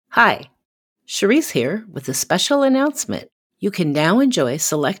Hi, Cherise here with a special announcement. You can now enjoy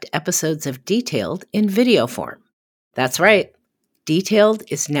select episodes of Detailed in video form. That's right, Detailed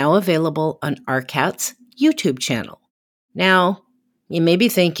is now available on RCAT's YouTube channel. Now, you may be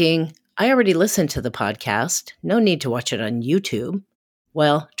thinking, I already listened to the podcast, no need to watch it on YouTube.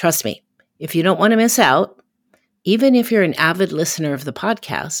 Well, trust me, if you don't want to miss out, even if you're an avid listener of the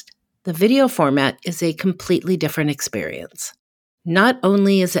podcast, the video format is a completely different experience. Not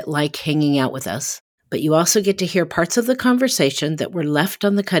only is it like hanging out with us, but you also get to hear parts of the conversation that were left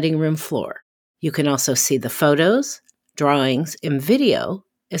on the cutting room floor. You can also see the photos, drawings, and video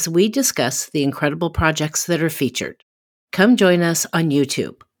as we discuss the incredible projects that are featured. Come join us on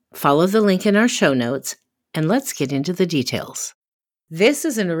YouTube. Follow the link in our show notes, and let's get into the details. This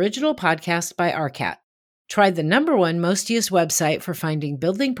is an original podcast by RCAT. Try the #1 most used website for finding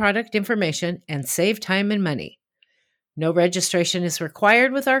building product information and save time and money. No registration is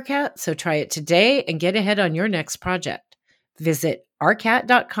required with RCAT, so try it today and get ahead on your next project. Visit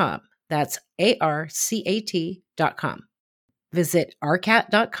rcat.com. That's ARCAT.com. Visit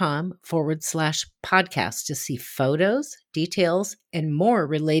rcat.com/podcast to see photos, details, and more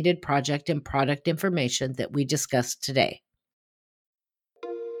related project and product information that we discussed today.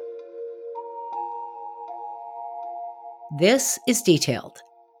 This is Detailed,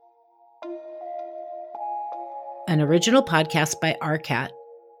 an original podcast by RCAT.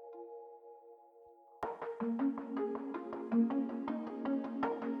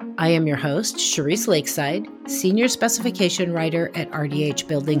 I am your host, Cherise Lakeside, Senior Specification Writer at RDH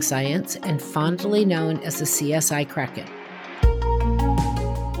Building Science and fondly known as the CSI Kraken.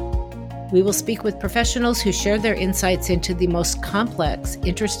 We will speak with professionals who share their insights into the most complex,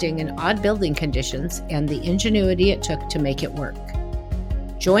 interesting, and odd building conditions and the ingenuity it took to make it work.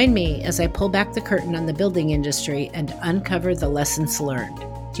 Join me as I pull back the curtain on the building industry and uncover the lessons learned.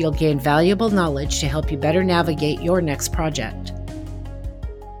 You'll gain valuable knowledge to help you better navigate your next project.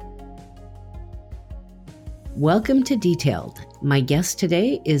 Welcome to Detailed. My guest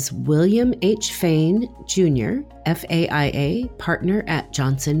today is William H. Fain, Jr., FAIA, partner at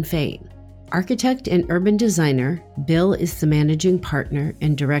Johnson Fain. Architect and urban designer, Bill is the managing partner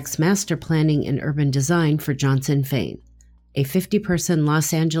and directs master planning and urban design for Johnson Fain, a 50-person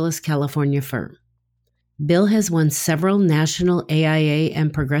Los Angeles, California firm. Bill has won several national AIA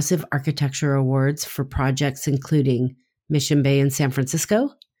and Progressive Architecture Awards for projects including Mission Bay in San Francisco,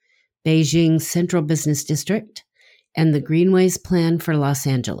 Beijing's Central Business District, and the Greenways Plan for Los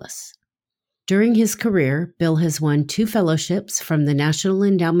Angeles. During his career, Bill has won 2 fellowships from the National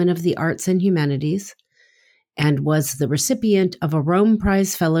Endowment of the Arts and Humanities and was the recipient of a Rome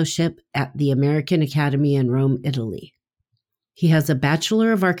Prize Fellowship at the American Academy in Rome, Italy. He has a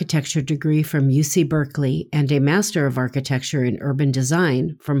Bachelor of Architecture degree from UC Berkeley and a Master of Architecture in Urban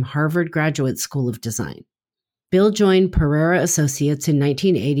Design from Harvard Graduate School of Design. Bill joined Pereira Associates in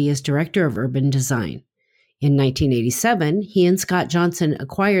 1980 as Director of Urban Design. In 1987, he and Scott Johnson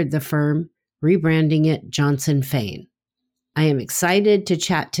acquired the firm, rebranding it Johnson Fain. I am excited to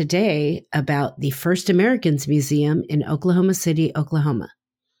chat today about the First Americans Museum in Oklahoma City, Oklahoma.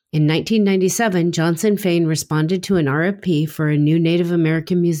 In 1997, Johnson Fain responded to an RFP for a new Native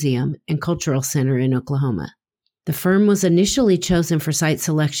American museum and cultural center in Oklahoma. The firm was initially chosen for site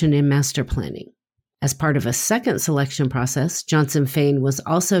selection and master planning. As part of a second selection process, Johnson Fain was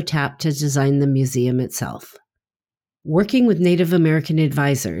also tapped to design the museum itself. Working with Native American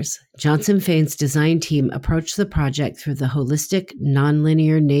advisors, Johnson Fain's design team approached the project through the holistic,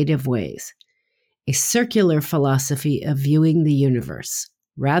 nonlinear Native ways, a circular philosophy of viewing the universe,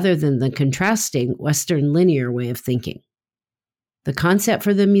 rather than the contrasting Western linear way of thinking. The concept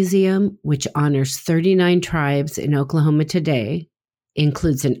for the museum, which honors 39 tribes in Oklahoma today,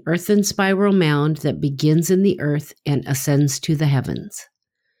 includes an earthen spiral mound that begins in the earth and ascends to the heavens.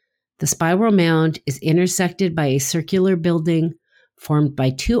 The spiral mound is intersected by a circular building formed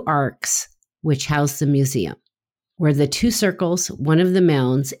by 2 arcs, which house the museum. Where the 2 circles, one of the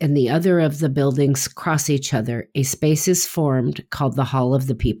mounds and the other of the buildings cross each other, a space is formed called the Hall of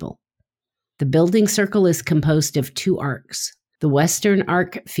the People. The building circle is composed of 2 arcs, the western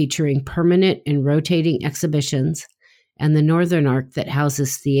arc featuring permanent and rotating exhibitions, and the northern arc that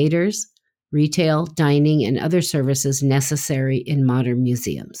houses theaters, retail, dining, and other services necessary in modern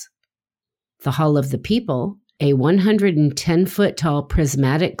museums. The Hall of the People, a 110-foot-tall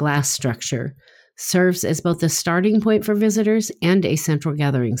prismatic glass structure, serves as both a starting point for visitors and a central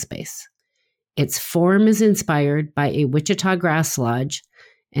gathering space. Its form is inspired by a Wichita grass lodge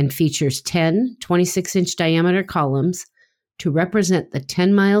and features 10 26-inch diameter columns to represent the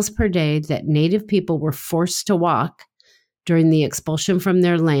 10 miles per day that Native people were forced to walk during the expulsion from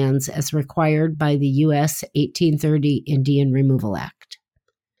their lands as required by the U.S. 1830 Indian Removal Act.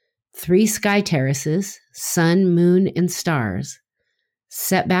 3 sky terraces, sun, moon, and stars,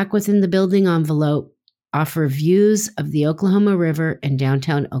 set back within the building envelope, offer views of the Oklahoma River and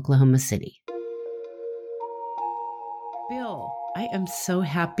downtown Oklahoma City. Bill, I am so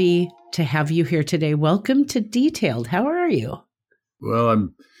happy to have you here today. Welcome to Detailed. How are you? Well,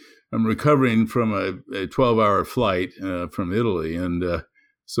 I'm recovering from a 12-hour flight from Italy, and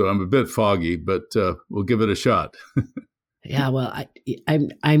so I'm a bit foggy, but we'll give it a shot. Yeah, well,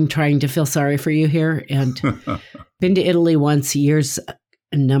 I'm trying to feel sorry for you here, and been to Italy once a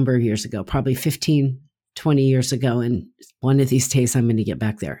number of years ago, probably 15, 20 years ago, and one of these days I'm going to get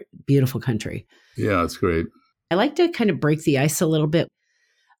back there. Beautiful country. Yeah, it's great. I like to kind of break the ice a little bit.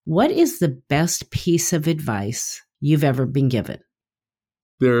 What is the best piece of advice you've ever been given?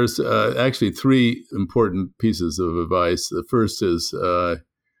 There's actually 3 important pieces of advice. The first is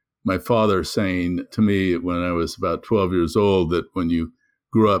my father saying to me when I was about 12 years old that when you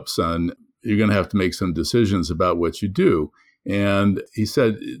grew up, son, you're going to have to make some decisions about what you do. And he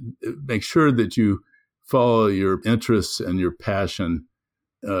said, make sure that you follow your interests and your passion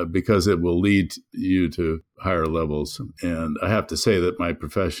because it will lead you to higher levels. And I have to say that my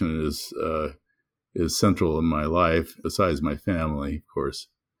profession is central in my life, besides my family, of course.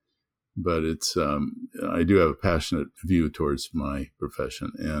 But it's I do have a passionate view towards my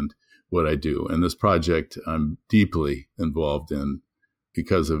profession and what I do. And this project I'm deeply involved in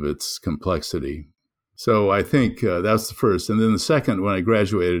because of its complexity. So I think that's the first. And then the second, when I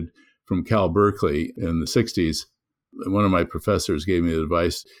graduated from Cal Berkeley in the 60s, one of my professors gave me the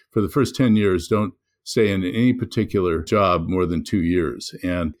advice, for the first 10 years, don't stay in any particular job more than 2 years.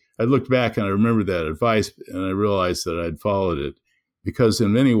 And I looked back and I remembered that advice, and I realized that I'd followed it. Because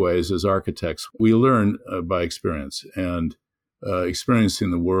in many ways, as architects, we learn by experience, and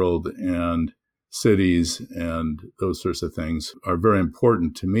experiencing the world and cities and those sorts of things are very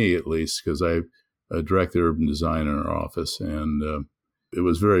important to me, at least, because I direct the urban design in our office, and it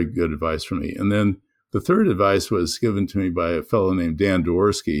was very good advice for me. And then the third advice was given to me by a fellow named Dan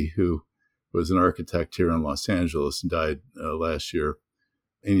Dworsky, who was an architect here in Los Angeles and died last year.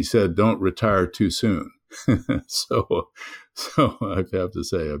 And he said, don't retire too soon. So I have to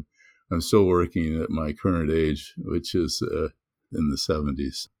say, I'm still working at my current age, which is in the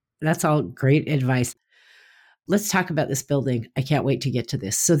 70s. That's all great advice. Let's talk about this building. I can't wait to get to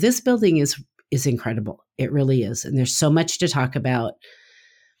this. So this building is incredible. It really is. And there's so much to talk about.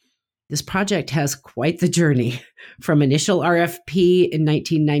 This project has quite the journey from initial RFP in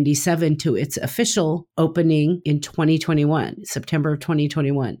 1997 to its official opening in 2021, September of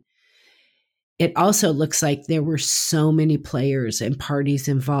 2021. It also looks like there were so many players and parties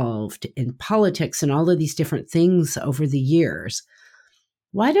involved in politics and all of these different things over the years.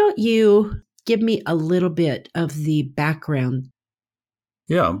 Why don't you give me a little bit of the background?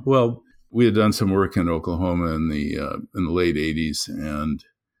 Yeah, well, we had done some work in Oklahoma in the late 80s, and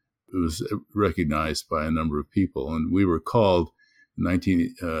it was recognized by a number of people. And we were called in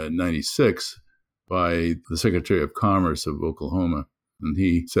 1996 by the Secretary of Commerce of Oklahoma. And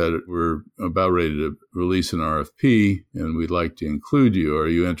he said, we're about ready to release an RFP, and we'd like to include you. Are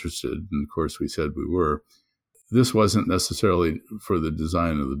you interested? And of course, we said we were. This wasn't necessarily for the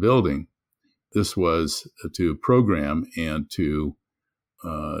design of the building. This was to program and to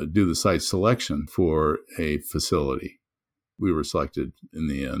do the site selection for a facility. We were selected in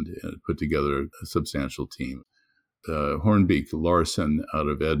the end and put together a substantial team. Hornbeak Larson out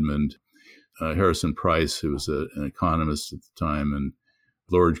of Edmond, Harrison Price, who was an economist at the time, and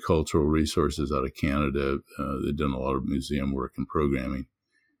Large Cultural Resources out of Canada. They'd done a lot of museum work and programming.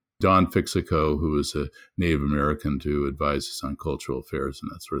 Don Fixico, who was a Native American to advise us on cultural affairs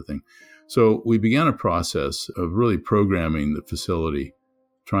and that sort of thing. So we began a process of really programming the facility,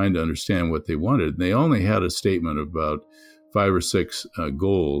 trying to understand what they wanted. And they only had a statement of about 5 or 6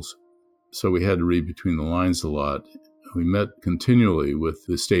 goals, so we had to read between the lines a lot. We met continually with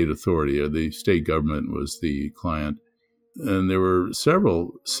the state authority, or the state government was the client. And there were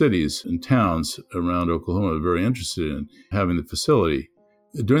several cities and towns around Oklahoma very interested in having the facility.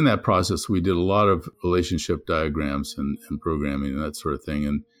 During that process, we did a lot of relationship diagrams and programming and that sort of thing,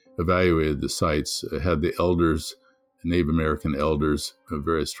 and evaluated the sites, had the elders, Native American elders of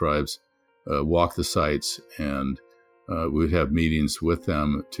various tribes, walk the sites, and we'd have meetings with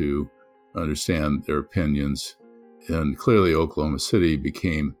them to understand their opinions. And clearly, Oklahoma City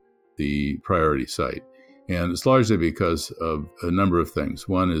became the priority site. And it's largely because of a number of things.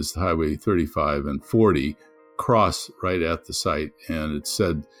 One is Highway 35 and 40 cross right at the site, and it's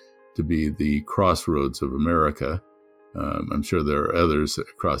said to be the crossroads of America. I'm sure there are others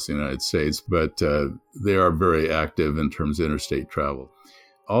across the United States, but they are very active in terms of interstate travel.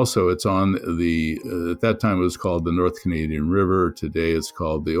 Also, it's on at that time it was called the North Canadian River. Today it's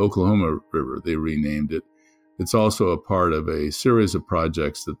called the Oklahoma River. They renamed it. It's also a part of a series of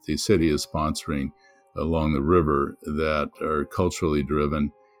projects that the city is sponsoring along the river that are culturally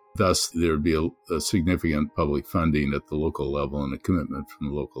driven. Thus, there would be a significant public funding at the local level and a commitment from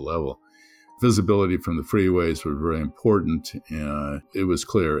the local level. Visibility from the freeways was very important. It was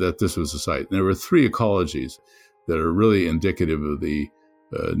clear that this was a site. And there were three ecologies that are really indicative of the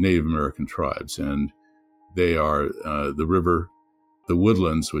Native American tribes, and they are the river, the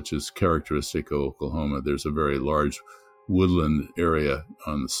woodlands, which is characteristic of Oklahoma. There's a very large woodland area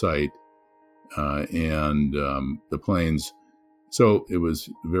on the site, and the plains. So it was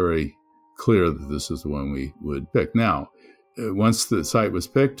very clear that this is the one we would pick. Now, once the site was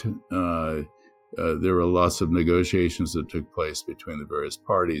picked, there were lots of negotiations that took place between the various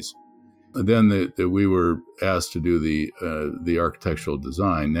parties. And then we were asked to do the architectural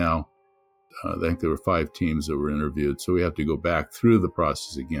design. Now, I think there were 5 teams that were interviewed, so we have to go back through the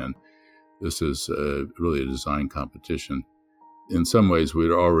process again. This is really a design competition. In some ways,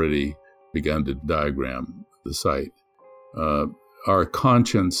 we'd already begun to diagram the site. Our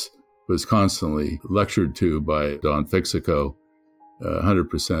conscience was constantly lectured to by Don Fixico,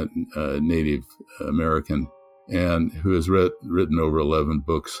 100% Native American, and who has written over 11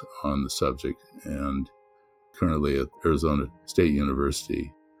 books on the subject and currently at Arizona State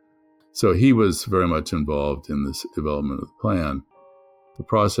University. So he was very much involved in this development of the plan. The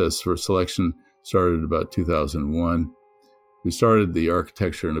process for selection started about 2001. We started the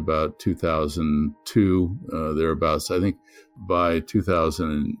architecture in about 2002, thereabouts. I think by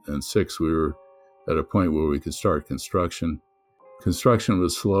 2006, we were at a point where we could start construction. Construction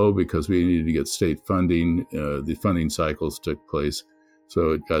was slow because we needed to get state funding. The funding cycles took place,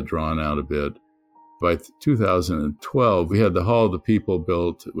 so it got drawn out a bit. By 2012, we had the Hall of the People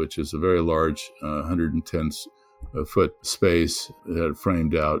built, which is a very large 110-foot space that had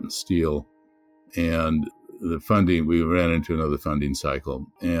framed out in steel. And the funding, we ran into another funding cycle.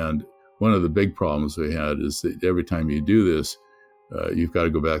 And one of the big problems we had is that every time you do this, you've got to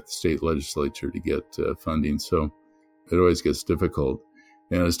go back to the state legislature to get funding. So it always gets difficult.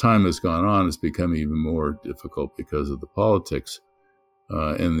 And as time has gone on, it's become even more difficult because of the politics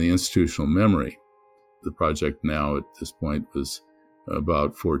and the institutional memory. The project now at this point was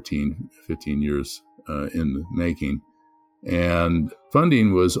about 15 years in the making. And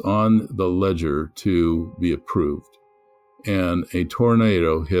funding was on the ledger to be approved. And a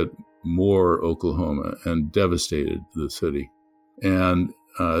tornado hit Moore, Oklahoma, and devastated the city. And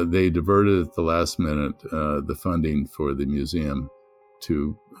they diverted at the last minute the funding for the museum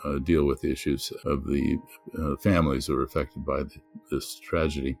to deal with the issues of the families that were affected by this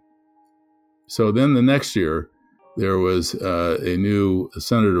tragedy. So then the next year, there was a new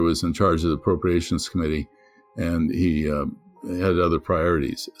senator was in charge of the Appropriations Committee, and he had other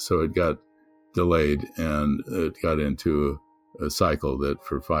priorities. So it got delayed, and it got into a cycle that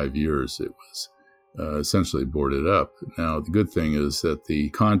for 5 years it was essentially boarded up. Now, the good thing is that the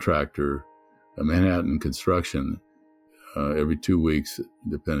contractor, Manhattan Construction, every 2 weeks,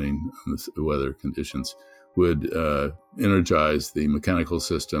 depending on the weather conditions, would energize the mechanical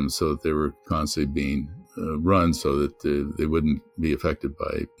system so that they were constantly being run so that they wouldn't be affected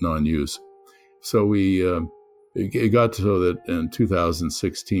by non-use. So it got so that in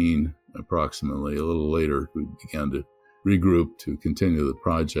 2016, approximately, a little later, we began to regroup to continue the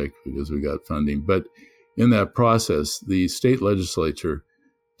project because we got funding. But in that process, the state legislature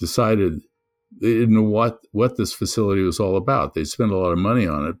decided they didn't know what this facility was all about. They spent a lot of money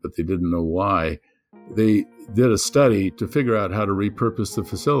on it, but they didn't know why. They did a study to figure out how to repurpose the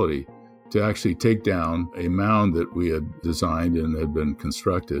facility to actually take down a mound that we had designed and had been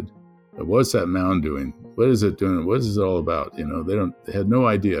constructed. What's that mound doing? What is it doing? What is it all about? They had no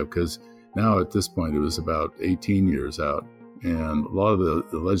idea, because now at this point it was about 18 years out, and a lot of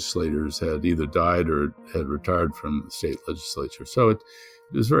the legislators had either died or had retired from the state legislature. So it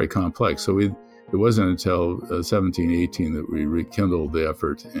was very complex. So it wasn't until 17, 18 that we rekindled the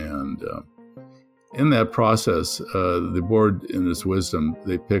effort. And in that process, the board, in its wisdom,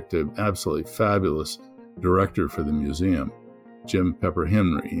 they picked an absolutely fabulous director for the museum, Jim Pepper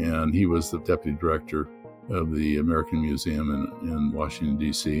Henry, and he was the deputy director of the American Museum in Washington,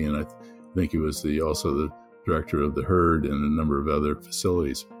 D.C., and I think he was also the director of the Herd and a number of other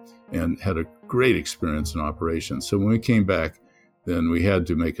facilities, and had a great experience in operations. So when we came back, then we had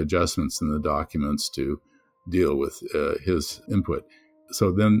to make adjustments in the documents to deal with his input.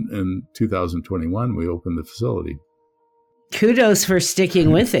 So then in 2021, we opened the facility. Kudos for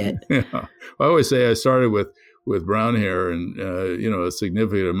sticking with it. Yeah. I always say I started with brown hair and, a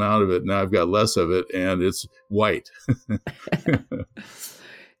significant amount of it. Now I've got less of it and it's white.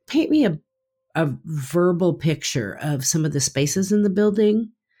 Paint me a verbal picture of some of the spaces in the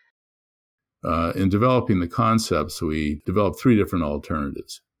building. In developing the concepts, we developed three different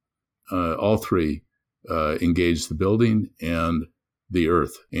alternatives. All three engage the building and the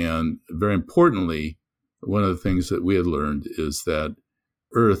earth. And very importantly, one of the things that we had learned is that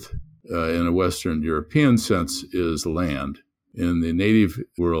earth, in a Western European sense, is land. In the native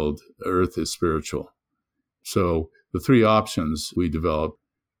world, earth is spiritual. So the three options we developed,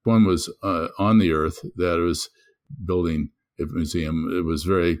 one was on the earth, that was building a museum. It was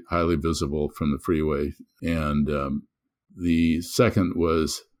very highly visible from the freeway. And the second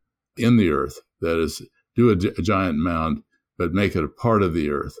was in the earth, that is, do a giant mound, but make it a part of the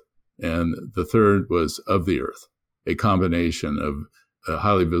earth. And the third was of the earth, a combination of a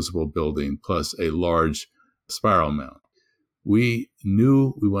highly visible building plus a large spiral mound. We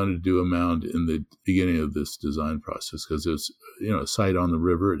knew we wanted to do a mound in the beginning of this design process because it's, a site on the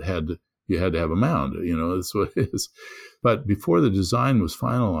river. You had to have a mound, that's what it is. But before the design was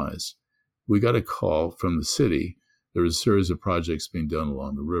finalized, we got a call from the city. There was a series of projects being done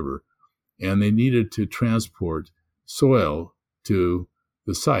along the river, and they needed to transport soil to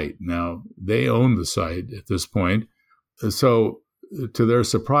the site. Now, they own the site at this point. So to their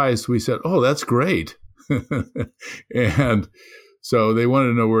surprise, we said, oh, that's great. And so they wanted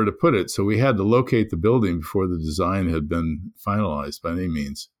to know where to put it. So we had to locate the building before the design had been finalized by any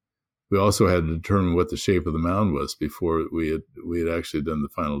means. We also had to determine what the shape of the mound was before we had actually done the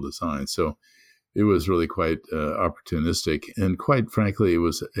final design. So it was really quite opportunistic. And quite frankly, it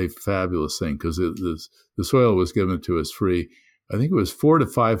was a fabulous thing because the soil was given to us free. I think it was 400,000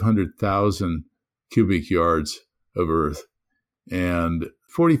 to 500,000 cubic yards of earth and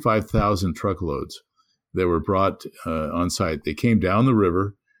 45,000 truckloads that were brought on site. They came down the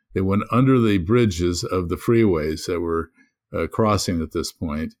river. They went under the bridges of the freeways that were crossing at this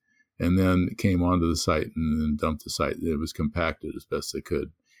point, and then came onto the site and then dumped the site. It was compacted as best they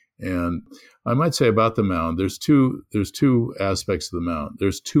could. And I might say about the mound, there's two aspects of the mound.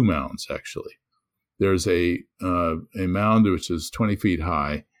 There's two mounds, actually. There's a mound which is 20 feet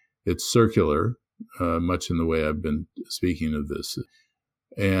high. It's circular, much in the way I've been speaking of this.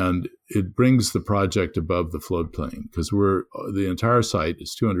 And it brings the project above the floodplain because the entire site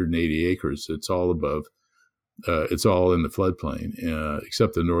is 280 acres. It's all above. It's all in the floodplain,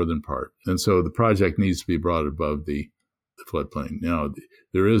 except the northern part. And so the project needs to be brought above the floodplain. Now,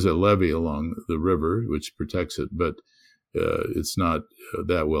 there is a levee along the river which protects it, but it's not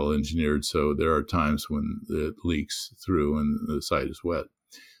that well engineered. So there are times when it leaks through and the site is wet.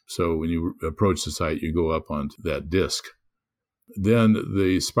 So when you approach the site, you go up onto that disc. Then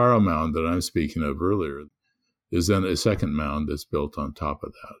the spiral mound that I'm speaking of earlier is then a second mound that's built on top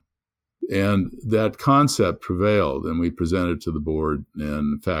of that. And that concept prevailed, and we presented to the board.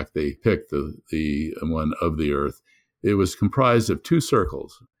 And in fact, they picked the one of the earth. It was comprised of two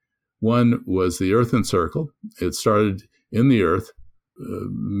circles. One was the earthen circle. It started in the earth,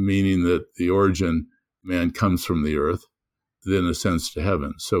 meaning that the origin man comes from the earth, then ascends to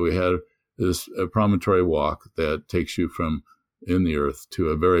heaven. So we had a promontory walk that takes you from in the earth to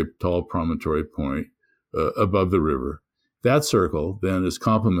a very tall promontory point above the river. That circle then is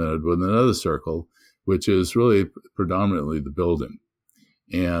complemented with another circle, which is really predominantly the building.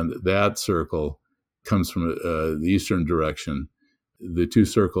 And that circle comes from the eastern direction. The two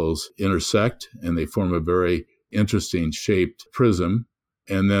circles intersect and they form a very interesting shaped prism.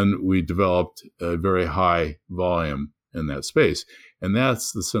 And then we developed a very high volume in that space. And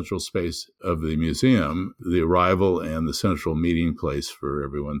that's the central space of the museum, the arrival and the central meeting place for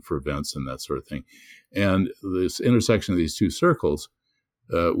everyone for events and that sort of thing. And this intersection of these two circles,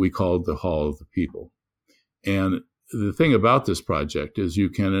 we called the Hall of the People. And the thing about this project is you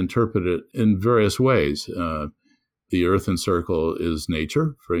can interpret it in various ways. The earthen circle is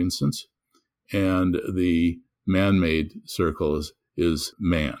nature, for instance, and the man-made circle is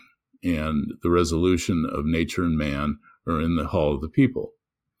man. And the resolution of nature and man are in the Hall of the People.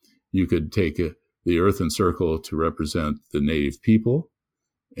 You could take the earthen circle to represent the native people,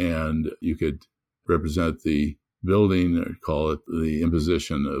 and you could represent the building, or call it the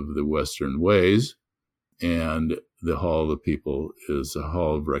imposition of the Western ways, and the Hall of the People is a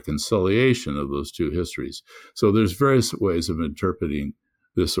hall of reconciliation of those two histories. So there's various ways of interpreting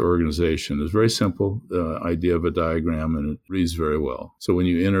this organization. It's a very simple idea of a diagram, and it reads very well. So when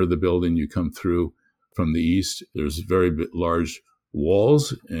you enter the building, you come through from the east. There's very large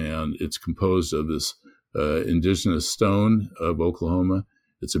walls, and it's composed of this indigenous stone of Oklahoma.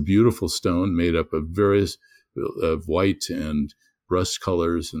 It's a beautiful stone made up of various of white and rust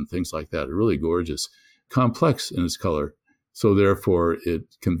colors and things like that. Really gorgeous, complex in its color. So therefore,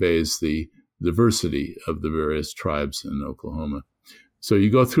 it conveys the diversity of the various tribes in Oklahoma. So you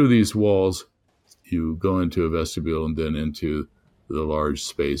go through these walls, you go into a vestibule, and then into the large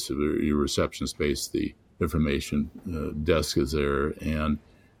space of your reception space. The information desk is there, and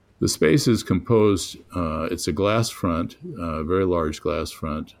the space is composed. It's a glass front, very large glass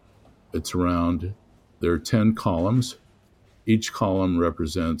front. It's round. There are 10 columns. Each column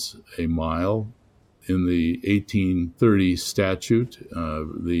represents a mile. In the 1830 statute,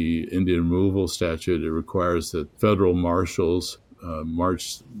 the Indian removal statute, it requires that federal marshals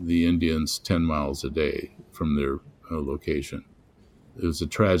march the Indians 10 miles a day from their location. It was a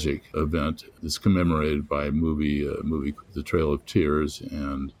tragic event. It's commemorated by a movie, The Trail of Tears,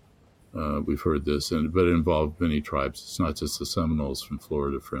 and we've heard this, but it involved many tribes. It's not just the Seminoles from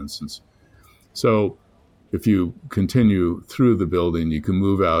Florida, for instance. So if you continue through the building, you can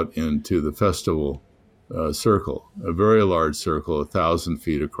move out into the festival circle, a very large circle, 1,000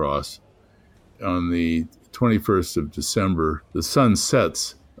 feet across. On the 21st of December, the sun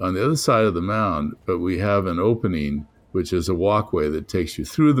sets on the other side of the mound, but we have an opening, which is a walkway that takes you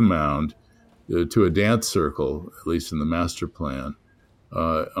through the mound to a dance circle, at least in the master plan,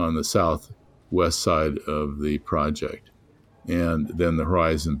 on the southwest side of the project, and then the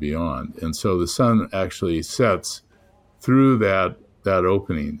horizon beyond. And so the sun actually sets through that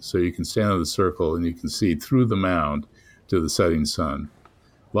opening, so you can stand in the circle and you can see through the mound to the setting sun.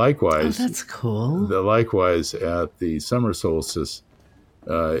 Likewise, that's cool. Likewise, at the summer solstice,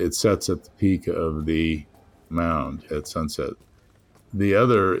 it sets at the peak of the mound at sunset. The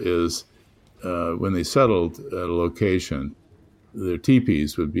other is when they settled at a location, their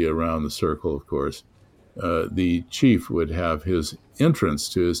teepees would be around the circle, of course. The chief would have his entrance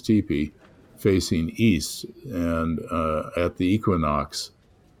to his teepee facing east, and at the equinox,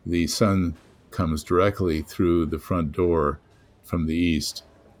 the sun comes directly through the front door from the east.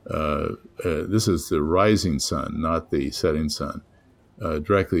 This is the rising sun, not the setting sun,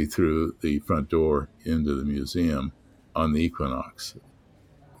 directly through the front door into the museum on the equinox.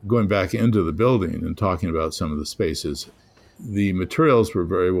 Going back into the building and talking about some of the spaces, the materials were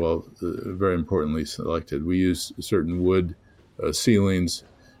very importantly selected. We used certain wood ceilings,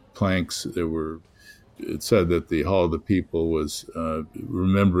 planks. It said that the Hall of the People was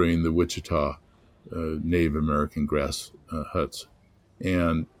remembering the Wichita Native American grass huts.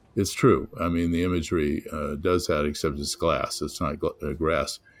 And it's true. I mean, the imagery does that, except it's glass. It's not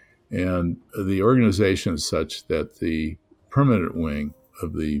grass. And the organization is such that the permanent wing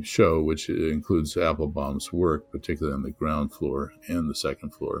of the show, which includes Applebaum's work, particularly on the ground floor and the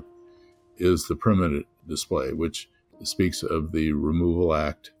second floor, is the permanent display, which speaks of the Removal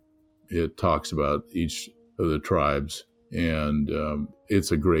Act. It talks about each of the tribes, and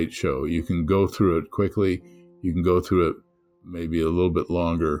it's a great show. You can go through it quickly. You can go through it maybe a little bit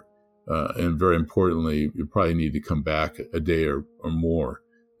longer, and very importantly, you probably need to come back a day or more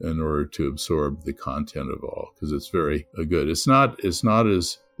in order to absorb the content of all, because it's very good. It's not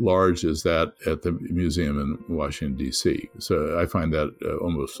as large as that at the museum in Washington, D.C. So I find that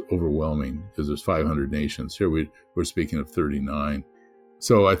almost overwhelming, because there's 500 nations. Here we're speaking of 39.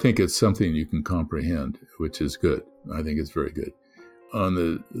 So I think it's something you can comprehend, which is good. I think it's very good. On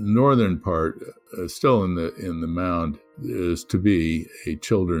the northern part, still in the mound, is to be a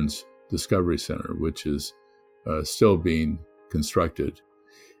children's discovery center, which is still being constructed.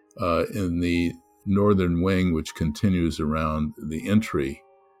 In the northern wing, which continues around the entry,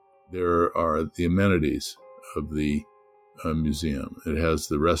 there are the amenities of the museum. It has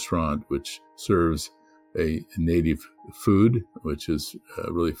the restaurant, which serves a native food, which is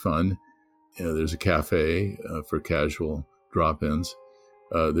really fun. There's a cafe for casual drop-ins.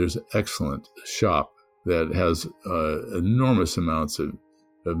 There's an excellent shop that has enormous amounts of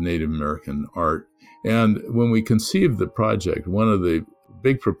Native American art. And when we conceived the project, one of the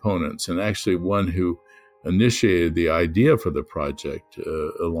big proponents, and actually one who initiated the idea for the project,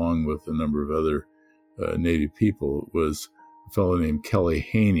 along with a number of other Native people, was a fellow named Kelly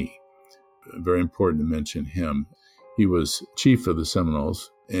Haney. Very important to mention him. He was chief of the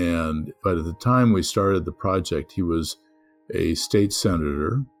Seminoles, but at the time we started the project, he was a state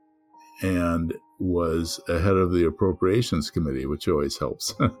senator and was head of the Appropriations Committee, which always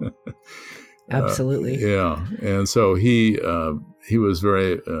helps. Absolutely. Yeah, and so he was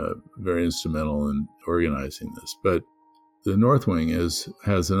very instrumental in organizing this. But the North Wing has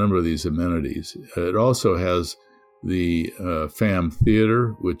a number of these amenities. It also has the FAM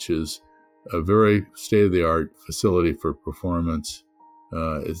Theater, which is a very state-of-the-art facility for performance.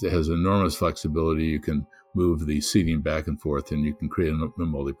 It has enormous flexibility. You can move the seating back and forth, and you can create a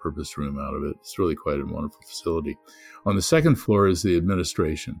multi-purpose room out of it. It's really quite a wonderful facility. On the second floor is the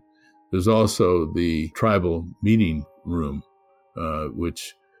administration. There's also the tribal meeting room,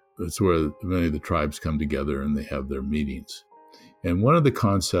 which is where many of the tribes come together and they have their meetings. And one of the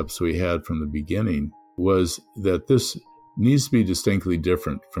concepts we had from the beginning was that this needs to be distinctly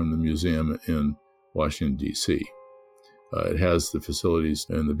different from the museum in Washington, D.C. It has the facilities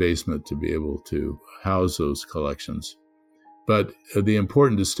in the basement to be able to house those collections. But the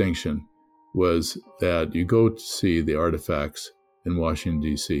important distinction was that you go to see the artifacts in Washington,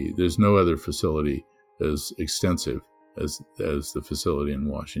 D.C. There's no other facility as extensive as the facility in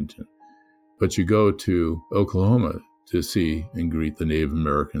Washington. But you go to Oklahoma to see and greet the Native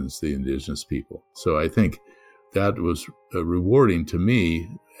Americans, the indigenous people. So I think that was rewarding to me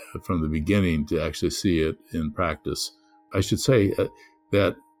from the beginning to actually see it in practice. I should say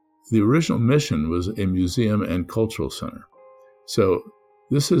that the original mission was a museum and cultural center. So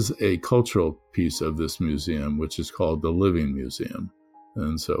this is a cultural piece of this museum, which is called the Living Museum.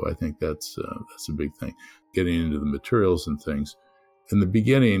 And so I think that's a big thing, getting into the materials and things. In the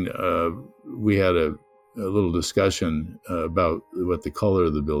beginning, we had a little discussion about what the color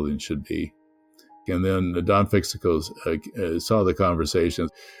of the building should be. And then Don Fixico saw the conversation.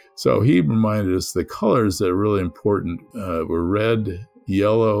 So he reminded us the colors that are really important were red,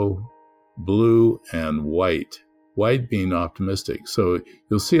 yellow, blue, and white. White being optimistic. So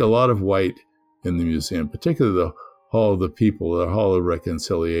you'll see a lot of white in the museum, particularly the Hall of the People, the Hall of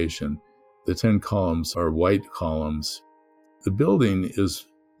Reconciliation. The 10 columns are white columns. The building is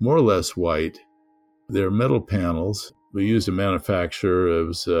more or less white. They're metal panels. We used a manufacturer. It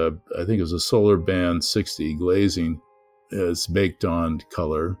was, I think it was a Solar Band 60 glazing. It's baked on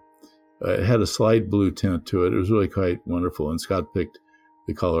color. It had a slight blue tint to it. It was really quite wonderful. And Scott picked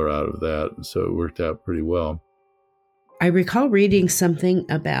the color out of that. So it worked out pretty well. I recall reading something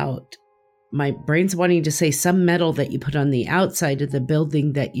about, my brain's wanting to say, some metal that you put on the outside of the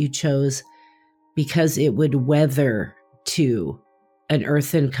building that you chose because it would weather to an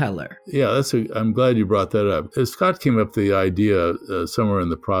earthen color. Yeah, I'm glad you brought that up. Scott came up with the idea somewhere in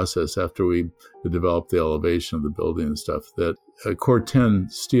the process after we developed the elevation of the building and stuff, that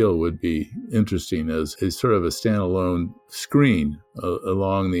Corten steel would be interesting as a sort of a standalone screen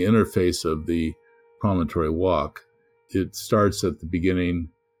along the interface of the promontory walk. It starts at the beginning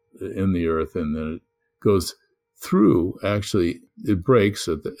in the earth, and then it goes through. Actually, it breaks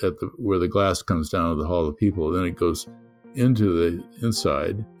at the where the glass comes down to the Hall of the People. Then it goes into the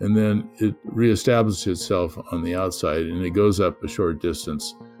inside, and then it reestablishes itself on the outside, and it goes up a short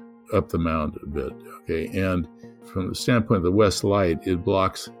distance up the mound a bit. Okay, and from the standpoint of the west light, it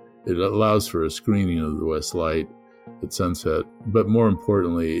allows for a screening of the west light at sunset. But more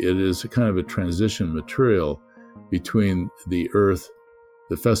importantly, it is a kind of a transition material between the earth,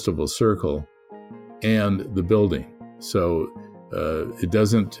 the festival circle, and the building. So it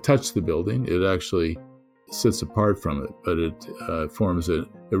doesn't touch the building. It actually sits apart from it, but it forms a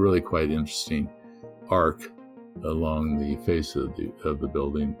really quite interesting arc along the face of the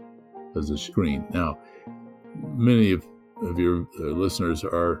building as a screen. Now, many of your listeners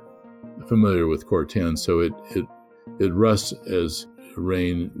are familiar with Corten, so it rusts as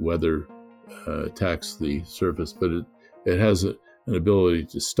rain, weather attacks the surface, but it has an ability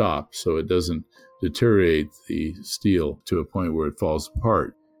to stop, so it doesn't deteriorate the steel to a point where it falls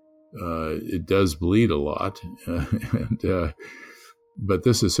apart. It does bleed a lot, but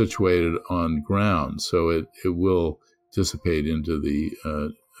this is situated on ground, so it will dissipate into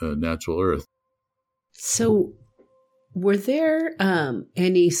the natural earth. So were there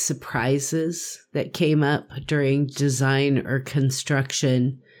any surprises that came up during design or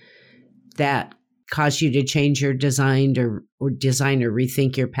construction that caused you to change your design or design or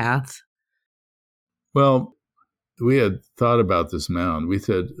rethink your path? Well, we had thought about this mound. We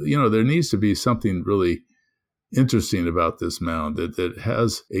said, there needs to be something really interesting about this mound that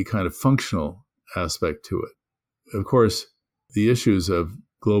has a kind of functional aspect to it. Of course, the issues of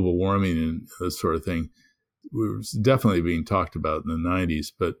global warming and this sort of thing were definitely being talked about in the 90s,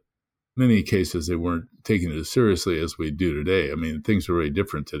 but in many cases they weren't taking it as seriously as we do today. I mean, things are really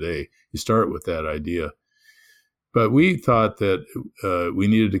different today. You start with that idea. But we thought that we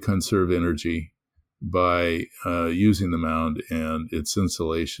needed to conserve energy by using the mound and its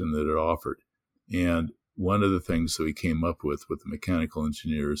insulation that it offered. And one of the things that we came up with the mechanical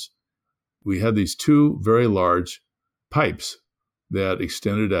engineers, we had these two very large pipes that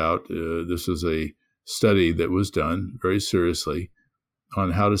extended out. This was a study that was done very seriously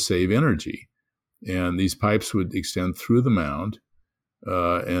on how to save energy. And these pipes would extend through the mound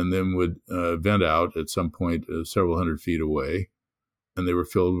and then would vent out at some point several hundred feet away. And they were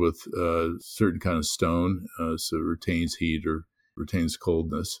filled with certain kind of stone, so it retains heat or retains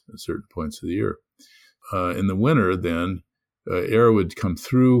coldness at certain points of the year. In the winter, then, air would come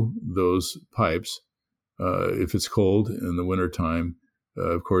through those pipes. If it's cold in the wintertime,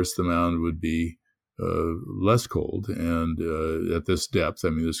 of course, the mound would be less cold. And at this depth, I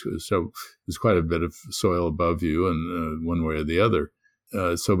mean, there's quite a bit of soil above you and one way or the other.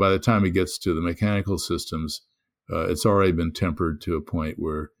 So by the time it gets to the mechanical systems, it's already been tempered to a point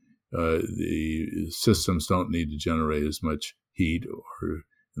where the systems don't need to generate as much heat, or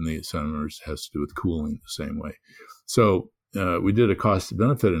in the summers has to do with cooling the same way. So we did a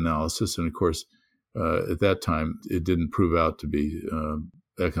cost-benefit analysis, and of course, at that time, it didn't prove out to be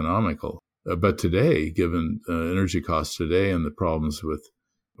economical. But today, given energy costs today and the problems with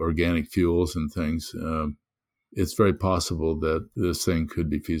organic fuels and things, it's very possible that this thing could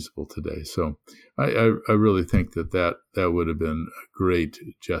be feasible today. So I really think that would have been a great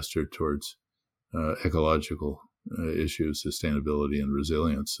gesture towards ecological issues, sustainability, and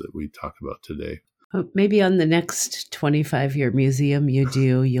resilience that we talk about today. Maybe on the next 25-year museum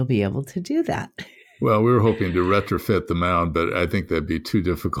you'll be able to do that. Well, we were hoping to retrofit the mound, but I think that'd be too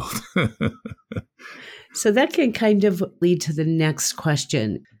difficult. So that can kind of lead to the next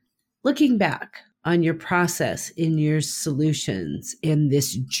question. Looking back on your process, in your solutions, in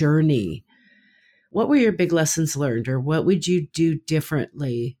this journey, what were your big lessons learned, or what would you do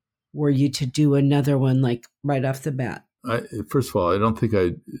differently were you to do another one like right off the bat? First of all, I don't think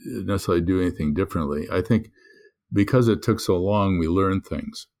I necessarily do anything differently. I think because it took so long, we learned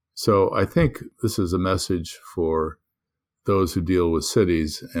things. So I think this is a message for those who deal with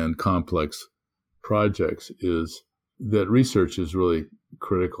cities and complex projects, is that research is really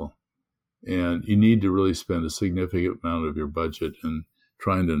critical. And you need to really spend a significant amount of your budget in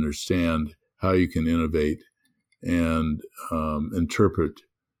trying to understand how you can innovate and interpret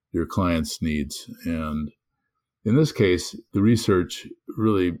your clients' needs. And in this case, the research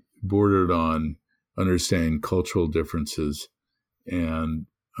really bordered on understanding cultural differences and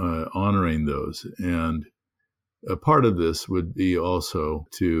honoring those. And a part of this would be also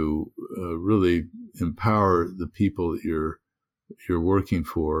to really empower the people that you're working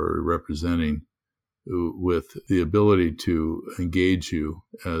for or representing with the ability to engage you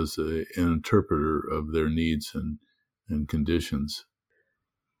as an interpreter of their needs and conditions.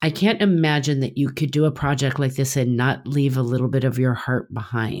 I can't imagine that you could do a project like this and not leave a little bit of your heart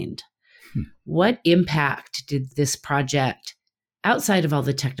behind. What impact did this project, outside of all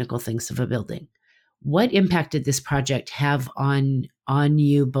the technical things of a building, what impact did this project have on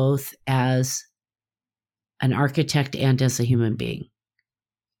you both as an architect and as a human being?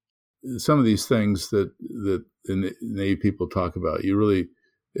 Some of these things that the Navy people talk about,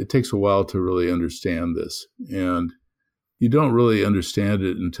 it takes a while to really understand this. And you don't really understand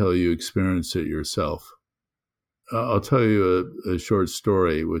it until you experience it yourself. I'll tell you a short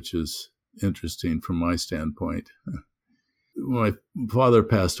story, which is interesting from my standpoint. When my father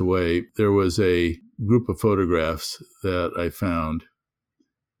passed away, there was a group of photographs that I found,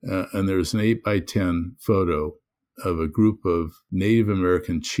 and there's an 8x10 photo of a group of Native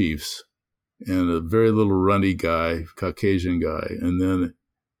American chiefs and a very little runny guy, Caucasian guy, and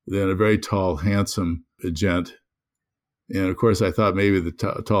then a very tall, handsome gent. And of course, I thought maybe the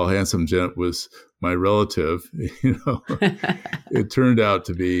tall, handsome gent was my relative. It turned out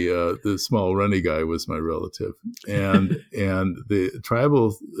to be the small, runny guy was my relative, and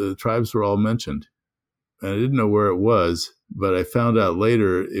the tribes were all mentioned. And I didn't know where it was, but I found out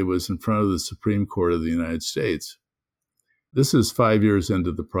later it was in front of the Supreme Court of the United States. This is 5 years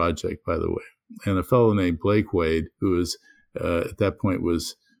into the project, by the way, and a fellow named Blake Wade, who was at that point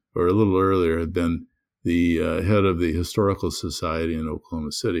or a little earlier, had been the head of the Historical Society in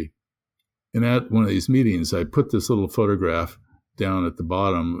Oklahoma City. And at one of these meetings, I put this little photograph down at the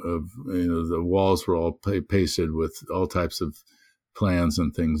bottom of, the walls were all pasted with all types of plans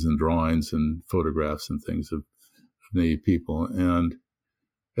and things and drawings and photographs and things of Native people. And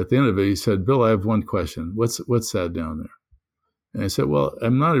at the end of it, he said, "Bill, I have one question. What's that down there?" And I said, "Well,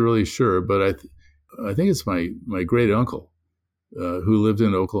 I'm not really sure, but I think it's my great uncle who lived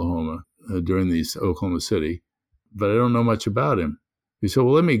in Oklahoma during Oklahoma City, but I don't know much about him." He said,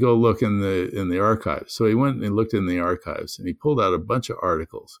 "Well, let me go look in the archives." So he went and looked in the archives, and he pulled out a bunch of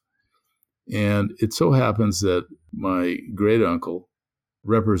articles. And it so happens that my great uncle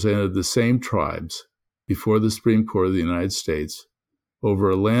represented the same tribes before the Supreme Court of the United States over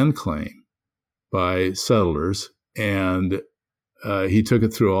a land claim by settlers, and he took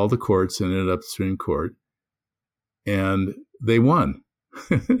it through all the courts and ended up at the Supreme Court, and they won.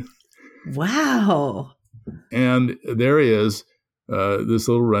 Wow. And there he is, this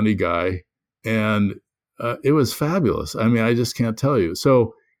little runny guy, and it was fabulous. I mean, I just can't tell you.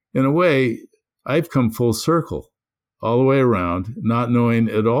 So in a way, I've come full circle all the way around, not knowing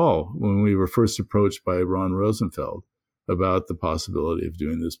at all when we were first approached by Ron Rosenfeld about the possibility of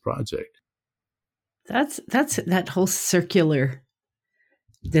doing this project. That's that whole circular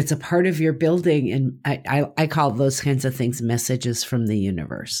that's a part of your building. And I call those kinds of things messages from the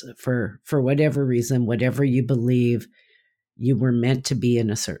universe. For whatever reason, whatever you believe, you were meant to be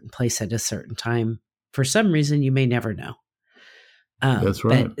in a certain place at a certain time. For some reason, you may never know. That's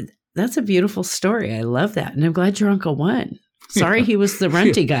right. But that's a beautiful story. I love that. And I'm glad your uncle won. Sorry he was the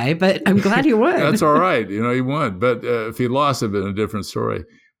runty guy, but I'm glad he won. That's all right. He won. But if he lost, it'd been a different story.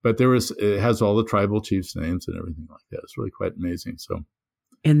 But it has all the tribal chiefs' names and everything like that. It's really quite amazing. So,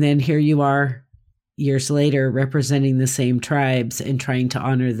 and then here you are years later representing the same tribes and trying to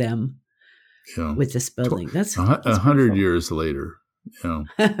honor them with this building. That's 100 years later.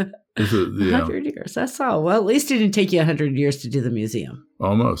 100 years. That's all. Well, at least it didn't take you 100 years to do the museum.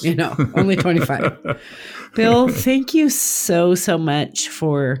 Almost. Only 25. Bill, thank you so, so much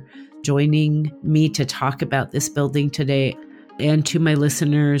for joining me to talk about this building today. And to my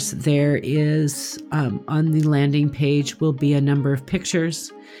listeners, there is on the landing page will be a number of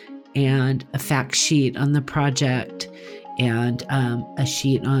pictures and a fact sheet on the project and a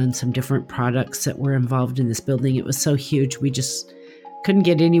sheet on some different products that were involved in this building. It was so huge. We just couldn't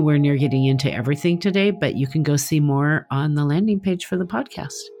get anywhere near getting into everything today, but you can go see more on the landing page for the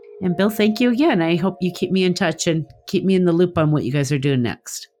podcast. And Bill, thank you again. I hope you keep me in touch and keep me in the loop on what you guys are doing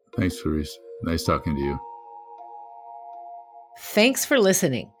next. Thanks, Clarice. Nice talking to you. Thanks for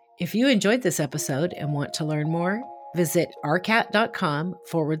listening. If you enjoyed this episode and want to learn more, visit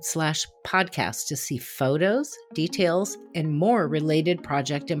rcat.com/podcast to see photos, details, and more related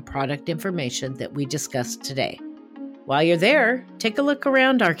project and product information that we discussed today. While you're there, take a look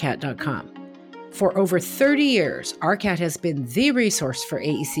around rcat.com. For over 30 years, RCAT has been the resource for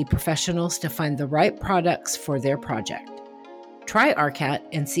AEC professionals to find the right products for their project. Try RCAT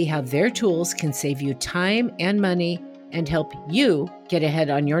and see how their tools can save you time and money and help you get ahead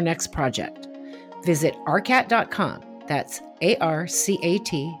on your next project. Visit rcat.com. That's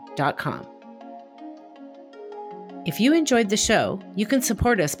ARCAT.com. If you enjoyed the show, you can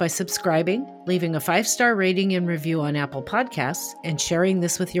support us by subscribing, leaving a 5-star rating and review on Apple Podcasts, and sharing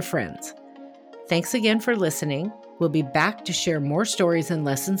this with your friends. Thanks again for listening. We'll be back to share more stories and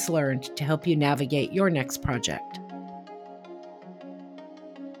lessons learned to help you navigate your next project.